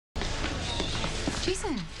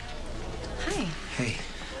Jason. Hi. Hey.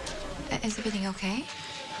 Is everything okay?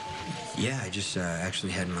 Yeah, I just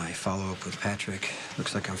actually had my follow-up with Patrick.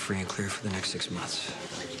 Looks like I'm free and clear for the next 6 months.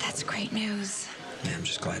 That's great news. Yeah, I'm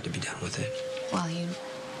just glad to be done with it. Well, you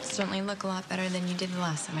certainly look a lot better than you did the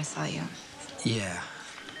last time I saw you. Yeah.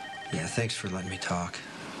 Yeah, thanks for letting me talk.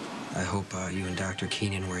 I hope you and Dr.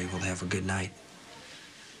 Keenan were able to have a good night.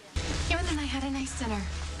 Ewen and I had a nice dinner.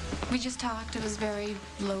 We just talked. It was very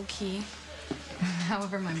low-key.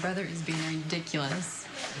 However, my brother is being ridiculous.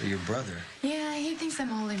 Your brother? Yeah, he thinks I'm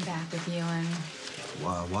holding back with you, and...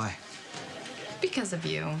 Why? Because of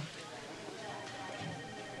you.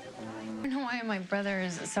 I don't know why my brother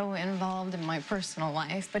is so involved in my personal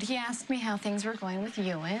life, but he asked me how things were going with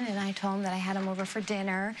Ewen, and I told him that I had him over for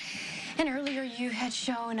dinner, and earlier you had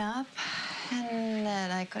shown up, and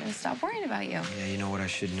that I couldn't stop worrying about you. Yeah, you know what? I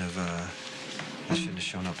shouldn't have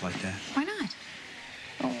shown up like that. Why not?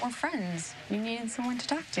 Well, we're friends. You needed someone to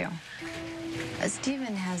talk to.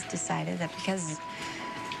 Stephen has decided that because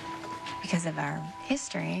of our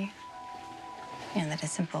history, you know, that a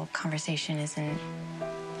simple conversation isn't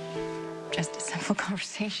just a simple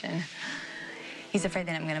conversation. He's afraid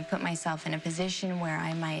that I'm going to put myself in a position where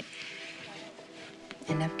I might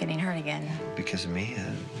end up getting hurt again. Because of me?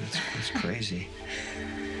 That's crazy.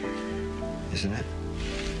 Isn't it?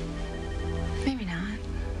 Maybe not.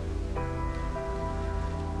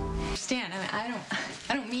 Stan,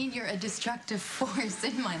 I don't mean you're a destructive force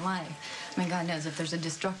in my life. I mean, God knows if there's a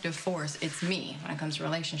destructive force, it's me. When it comes to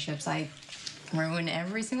relationships, I ruin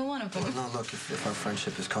every single one of them. Well, no, look, if our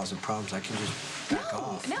friendship is causing problems, I can just back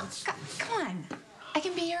off. No, come on. I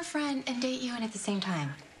can be your friend and date you at the same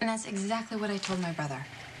time. And that's exactly what I told my brother.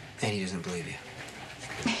 And he doesn't believe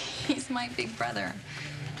you. He's my big brother.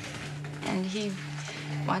 And he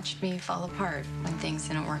watched me fall apart when things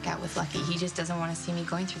didn't work out with Lucky. He just doesn't want to see me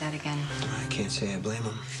going through that again. I can't say I blame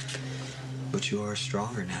him. But you are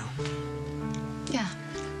stronger now. Yeah,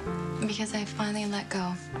 because I finally let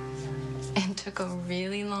go. It took a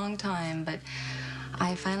really long time, but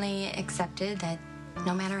I finally accepted that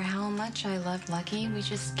no matter how much I loved Lucky, we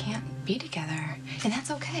just can't be together. And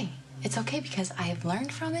that's okay. It's okay because I have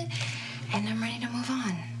learned from it, and I'm ready to move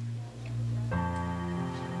on.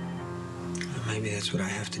 Maybe that's what I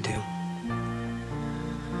have to do.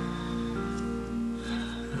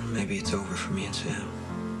 Maybe it's over for me and Sam.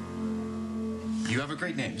 You have a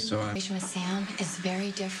great name, so The relation with Sam is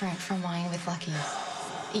very different from mine with Lucky.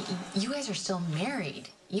 You guys are still married.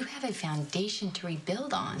 You have a foundation to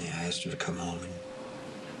rebuild on. Yeah, I asked her to come home, and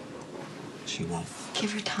she won't.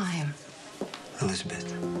 Give her time. Elizabeth,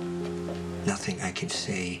 nothing I can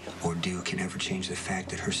say or do can ever change the fact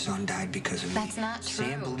that her son died because of me. That's not true.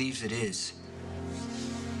 Sam believes it is.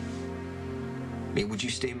 I mean, would you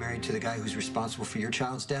stay married to the guy who's responsible for your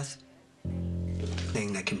child's death? The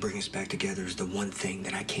thing that can bring us back together is the one thing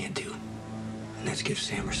that I can't do. And that's give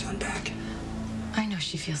Sam her son back. I know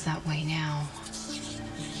she feels that way now.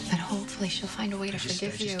 But hopefully she'll find a way to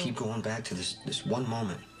forgive you. I just keep going back to this one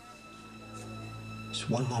moment. This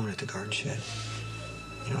one moment at the garden shed.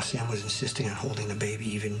 You know, Sam was insisting on holding the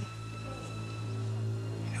baby even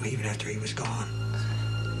after he was gone.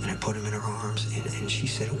 And I put him in her arms, and she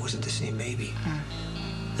said it wasn't the same baby.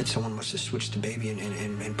 That someone must have switched the baby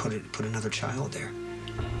and put another child there.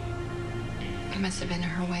 It must have been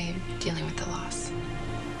her way of dealing with the loss.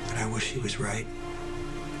 But I wish she was right.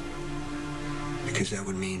 Because that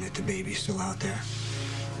would mean that the baby's still out there.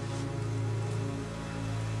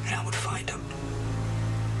 And I would find him.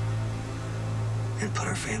 And put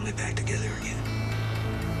our family back together again.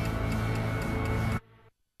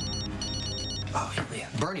 Oh, yeah.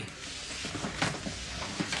 Bernie.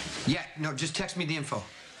 Yeah, no, just text me the info.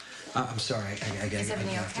 I'm sorry. I Is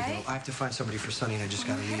everything have to okay? go. I have to find somebody for Sonny, and I just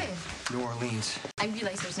gotta leave. New Orleans. I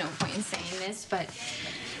realize there's no point in saying this, but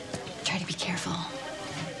try to be careful.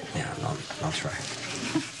 Yeah, I'll try.